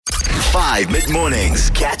5 mid-mornings.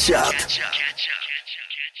 Catch up.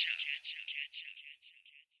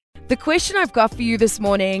 The question I've got for you this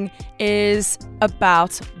morning is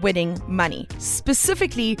about winning money.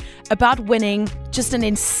 Specifically about winning just an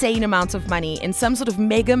insane amount of money in some sort of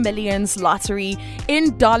mega millions lottery,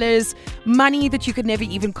 in dollars, money that you could never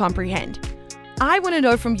even comprehend. I want to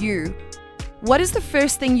know from you, what is the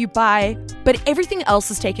first thing you buy, but everything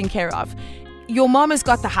else is taken care of? Your mom has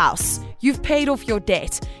got the house. You've paid off your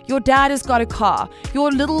debt. Your dad has got a car.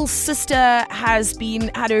 Your little sister has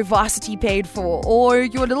had her varsity paid for. Or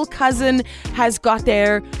your little cousin has got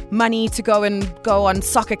their money to go on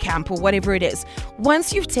soccer camp or whatever it is.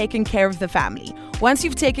 Once you've taken care of the family, once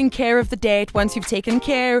you've taken care of the debt, once you've taken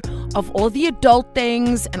care of all the adult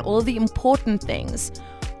things and all the important things,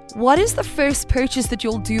 what is the first purchase that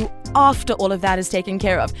you'll do after all of that is taken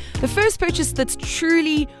care of? The first purchase that's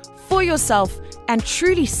truly for yourself and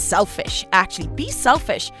truly selfish. Actually, be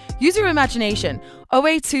selfish. Use your imagination.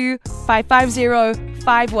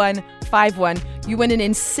 082-550-5151. You win an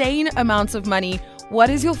insane amount of money. What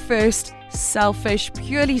is your first selfish,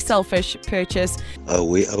 purely selfish purchase?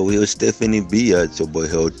 We Stephanie B.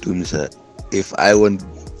 If I want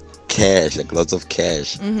cash, like lots of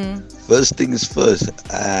cash. First things first,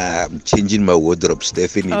 I'm changing my wardrobe,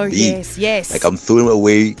 Stephanie B. Yes. Like I'm throwing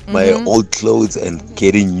away my old clothes and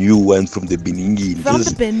getting new ones from the Beninging. From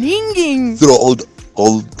the Beninging. Throw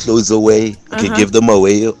old clothes away, give them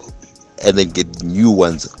away, and then get new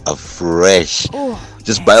ones afresh.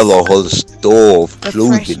 Just buy the whole store of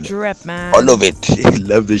clothing. Fresh drip, man. All of it.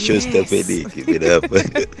 Love the show, Stephanie. Give it up.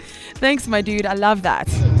 Thanks, my dude. I love that.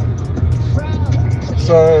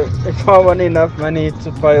 So if I want enough money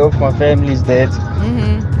to pay off my family's debt,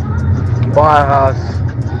 buy a house,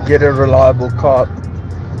 get a reliable car.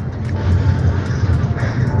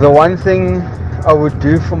 The one thing I would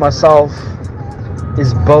do for myself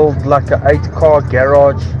is build like an 8-car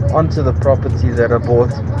garage onto the property that I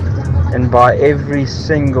bought and buy every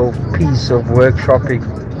single piece of workshop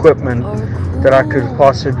equipment that I could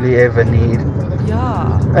possibly ever need.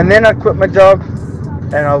 Yeah. And then I'd quit my job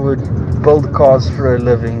and I would build cars for a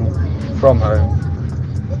living from home.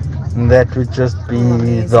 And that would just be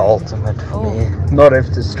the ultimate for me. Not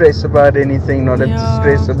have to stress about anything, not have to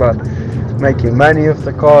stress about making money off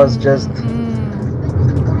the cars, just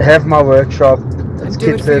have my workshop, it's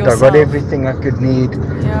kitted, I got everything I could need,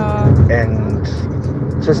 and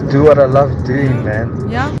just do what I love doing, man.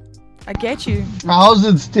 Yeah, I get you. How's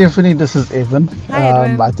it, Stephanie? This is Evan. Hi,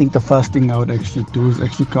 Edwin. I think the first thing I would actually do is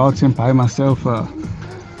actually go out and buy myself a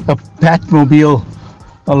Batmobile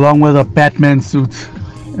along with a Batman suit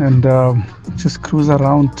and just cruise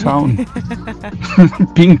around town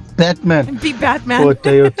being Batman. Be Batman. For a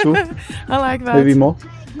day or two. I like that. Maybe more.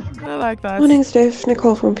 I like that. Morning, Steph.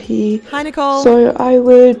 Nicole from P. Hi, Nicole. So I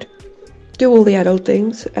would do all the adult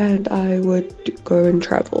things and I would go and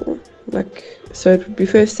travel. So it would be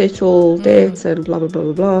first settle debts and blah, blah,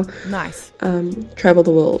 blah, blah, blah. Nice. Travel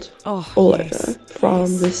the world. All over.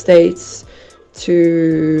 From the States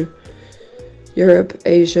to Europe,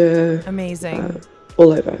 Asia. Amazing.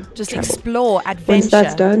 All over. Just travel. Explore, adventure. Once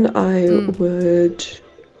that's done, I would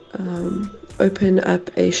open up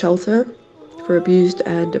a shelter for abused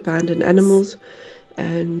and abandoned animals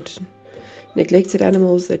and neglected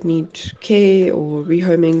animals that need care or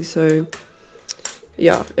rehoming. So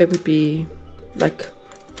yeah, it would be like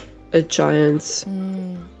a giant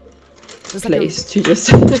place to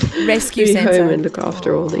just rescue rehome center and look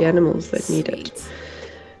after all the animals that need it.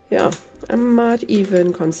 Yeah, I might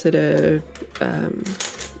even consider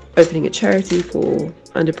opening a charity for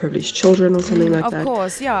underprivileged children or something like that. Of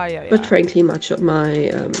course, yeah. But frankly, much of my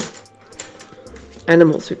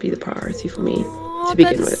animals would be the priority for me to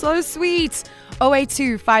begin with. That's so sweet.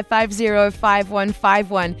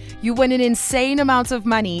 082-550-5151. You win an insane amount of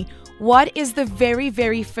money. What is the very,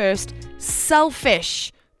 very first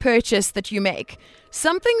selfish purchase that you make?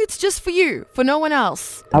 Something that's just for you, for no one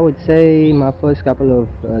else. I would say my first couple of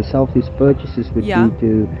selfish purchases would be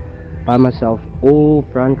to buy myself all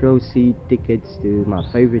front row seat tickets to my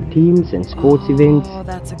favorite teams and sports events. Oh,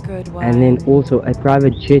 that's a good one. And then also a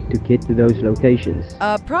private jet to get to those locations.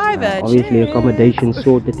 A private obviously jet. Accommodation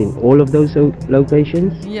sorted in all of those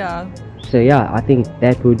locations. Yeah. So yeah, I think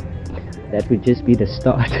that would just be the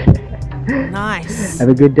start. Nice. Have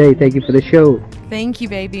a good day. Thank you for the show. Thank you,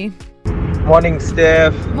 baby. Morning,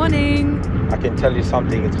 Steph. Morning. I can tell you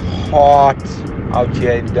something, it's hot out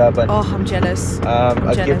here in Durban. Oh, I'm jealous.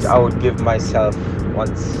 A gift I would give myself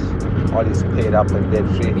once Ollie's paid up and debt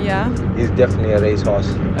free. Yeah. He's definitely a racehorse.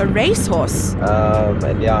 A racehorse?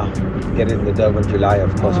 And yeah, get it in the Durban July,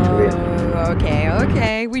 of course.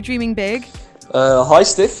 Okay. We're dreaming big. Hi,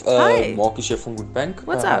 Steph. Hi. Marcus here from Woodbank.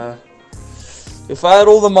 What's up? If I had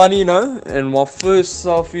all the money, and my first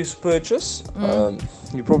self-use purchase,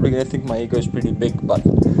 you're probably going to think my ego is pretty big, but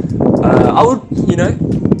I would,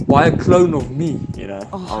 buy a clone of me,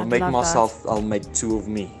 I'll make two of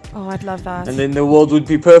me. Oh, I'd love that. And then the world would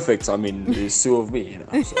be perfect. I mean, there's two of me,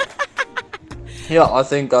 So. Yeah, I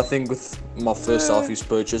think with my first self-use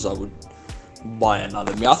purchase, I would buy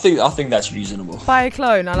another me. I think that's reasonable. Buy a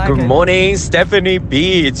clone, I like it. Good morning, Stephanie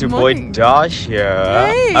B. It's your boy Josh here.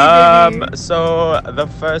 Hey, so the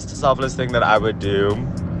first selfless thing that I would do,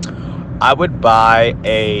 I would buy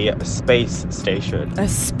a space station. A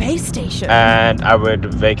space station? And I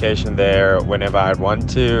would vacation there whenever I'd want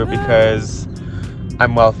to because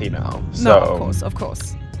I'm wealthy now. So, no, of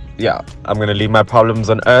course. Yeah, I'm going to leave my problems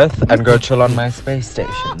on Earth and go chill on my space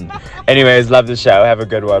station. Anyways, love the show. Have a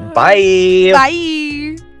good one. Bye.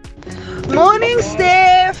 Bye. Morning,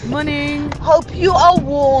 Steph. Morning. Hope you are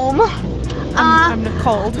warm. I'm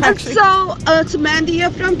cold, actually. So, it's Mandy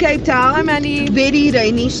here from Cape Town. Hi, Mandy. Very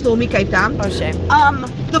rainy, stormy Cape Town. Oh, shame.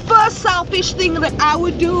 The first selfish thing that I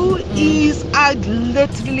would do is I'd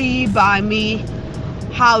literally buy me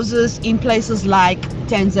houses in places like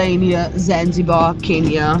Tanzania, Zanzibar,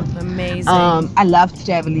 Kenya. Amazing. I love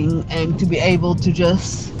traveling, and to be able to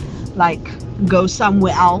just go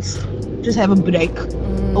somewhere else, just have a break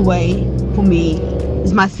away, for me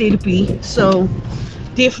is my therapy. So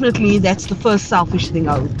definitely that's the first selfish thing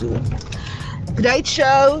I would do. Great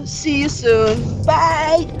show. See you soon.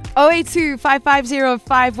 Bye.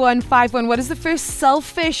 082-550-5151. What is the first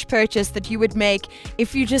selfish purchase that you would make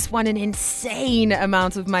if you just want an insane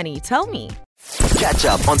amount of money? Tell me. Catch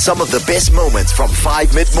up on some of the best moments from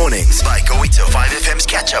 5 mid-mornings by going to 5FM's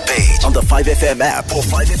catch-up page on the 5FM app or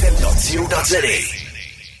 5FM.co.za.